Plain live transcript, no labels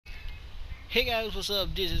Hey guys, what's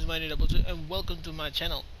up? This is Double2 and welcome to my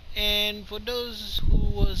channel. And for those who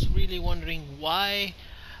was really wondering why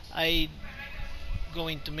I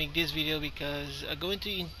going to make this video, because I'm going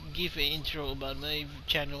to give an intro about my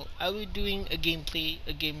channel. I will be doing a gameplay,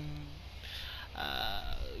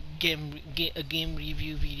 uh, a game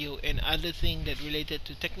review video and other thing that related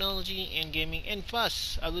to technology and gaming, and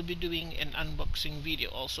plus I will be doing an unboxing video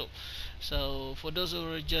also. So for those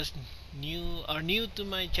who are just new to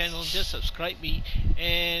my channel, just subscribe me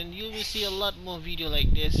and you will see a lot more video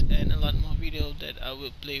like this and a lot more video that I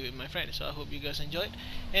will play with my friends. So I hope you guys enjoyed,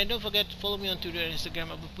 and don't forget to follow me on Twitter and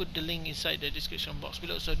Instagram. I will put the link inside the description box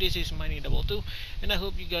below. So this is Double2 and I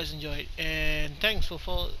hope you guys enjoyed, and thanks for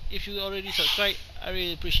follow. If you already subscribed, I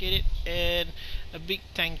really appreciate it, and a big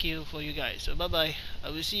thank you for you guys. So bye bye, I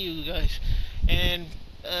will see you guys, and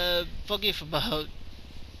forgive about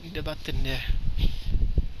the button there.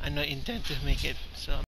 I not intend to make it, so